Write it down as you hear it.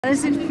How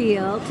does it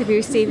feel to be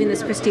receiving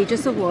this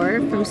prestigious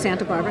award from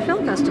Santa Barbara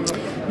Film Festival?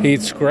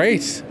 It's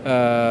great.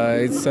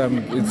 It's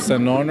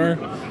an honor,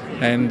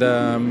 and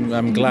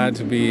I'm glad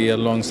to be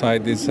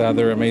alongside these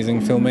other amazing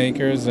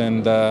filmmakers.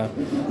 And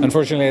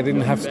unfortunately, I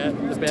didn't have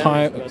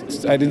time.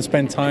 I didn't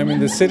spend time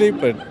in the city,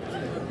 but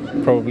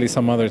probably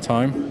some other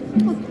time.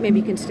 Well,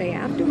 maybe you can stay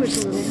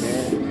afterwards a little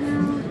bit.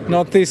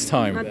 Not this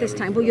time. Not this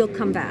time. Well, you'll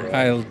come back.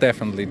 I'll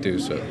definitely do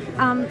so.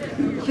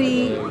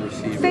 The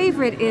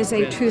Favorite is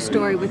a true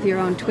story with your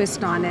own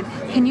twist on it.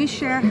 Can you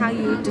share how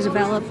you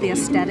developed the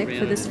aesthetic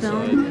for this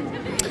film?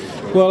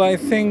 Well, I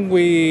think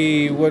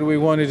what we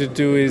wanted to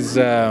do is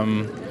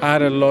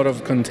add a lot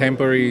of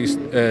contemporary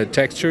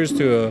textures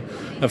to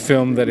a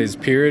film that is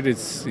period.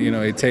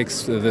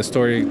 The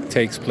story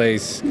takes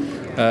place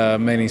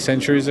many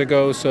centuries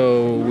ago,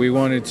 so we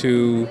wanted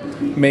to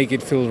make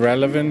it feel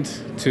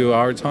relevant to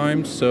our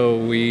times. So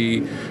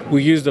we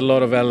used a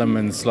lot of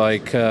elements,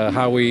 like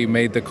how we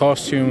made the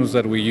costumes,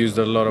 that we used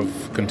a lot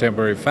of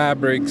contemporary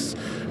fabrics,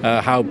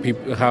 how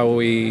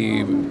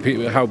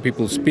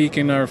people speak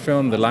in our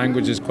film. The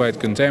language is quite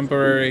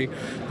contemporary.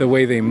 The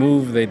way they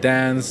move, they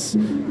dance.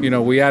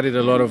 We added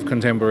a lot of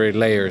contemporary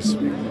layers.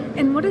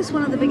 And what is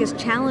one of the biggest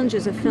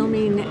challenges of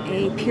filming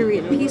a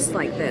period piece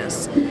like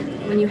this,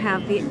 when you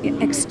have the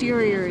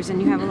exteriors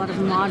and you have a lot of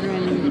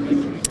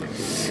modern?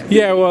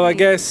 Yeah, well, I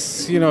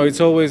guess it's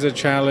always a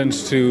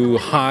challenge to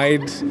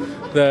hide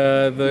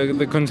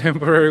the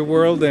contemporary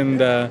world,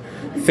 and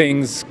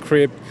things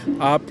creep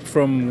up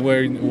from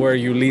where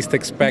you least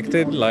expect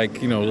it,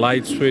 like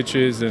light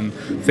switches and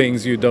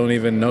things you don't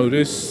even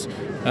notice.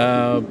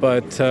 Yeah,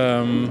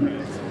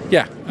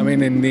 I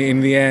mean,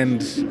 in the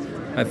end,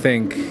 I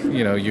think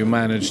you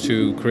manage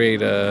to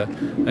create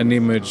an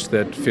image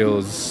that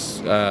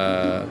feels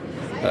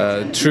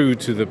true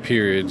to the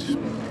period.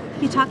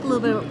 Can you talk a little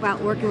bit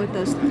about working with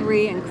those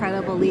three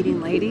incredible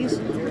leading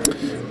ladies?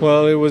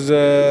 Well, it was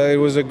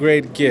a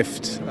great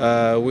gift.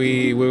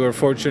 We were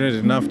fortunate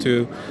enough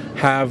to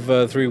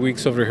have 3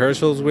 weeks of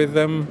rehearsals with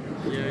them,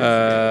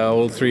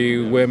 all three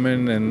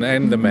women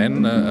and the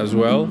men as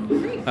well.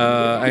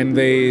 And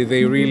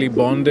they really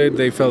bonded.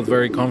 They felt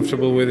very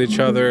comfortable with each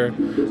other.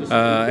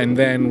 And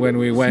then when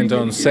we went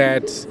on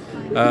set,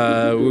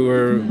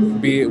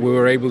 we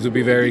were able to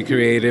be very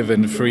creative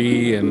and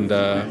free, and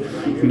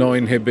no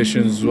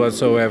inhibitions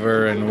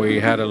whatsoever, and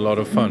we had a lot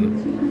of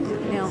fun.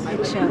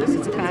 It shows.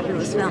 It's a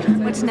fabulous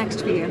film. What's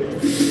next for you?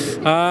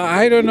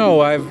 I don't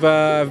know. I've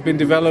been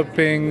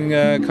developing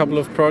a couple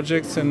of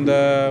projects, and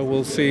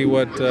we'll see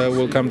what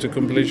will come to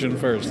completion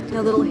first.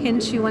 A little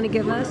hint you want to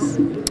give us?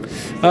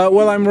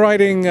 Well, I'm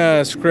writing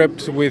a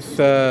script with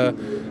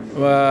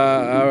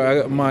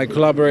my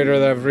collaborator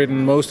that I've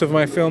written most of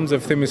my films,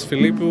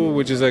 Lanthimos,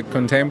 which is a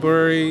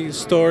contemporary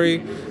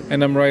story,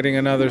 and I'm writing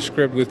another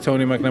script with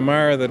Tony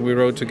McNamara that we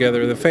wrote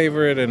together, The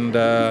Favorite, and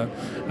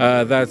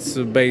that's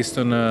based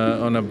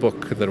on a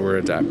book that we're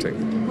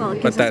adapting. Well,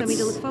 it gives us something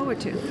to look forward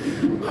to.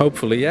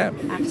 Hopefully, yeah.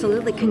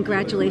 Absolutely.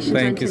 Congratulations.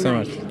 Thank you so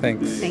much.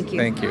 Thanks. Thank you.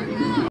 Thank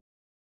you.